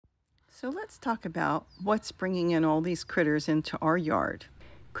So let's talk about what's bringing in all these critters into our yard.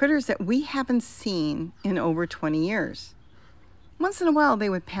 Critters that we haven't seen in over 20 years. Once in a while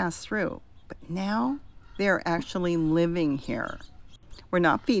they would pass through, but now they are actually living here. We're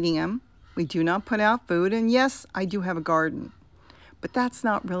not feeding them. We do not put out food, and yes, I do have a garden. But that's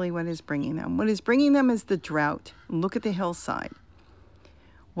not really what is bringing them. What is bringing them is the drought. Look at the hillside.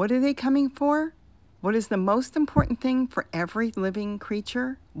 What are they coming for? What is the most important thing for every living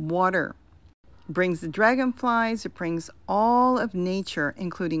creature? Water. It brings the dragonflies. It brings all of nature,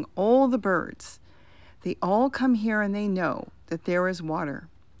 including all the birds. They all come here and they know that there is water.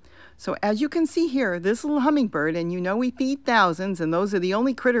 So as you can see here, this little hummingbird, and you know we feed thousands, and those are the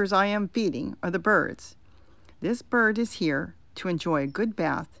only critters I am feeding, are the birds. This bird is here to enjoy a good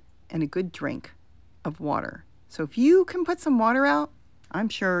bath and a good drink of water. So if you can put some water out, I'm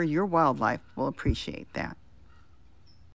sure your wildlife will appreciate that.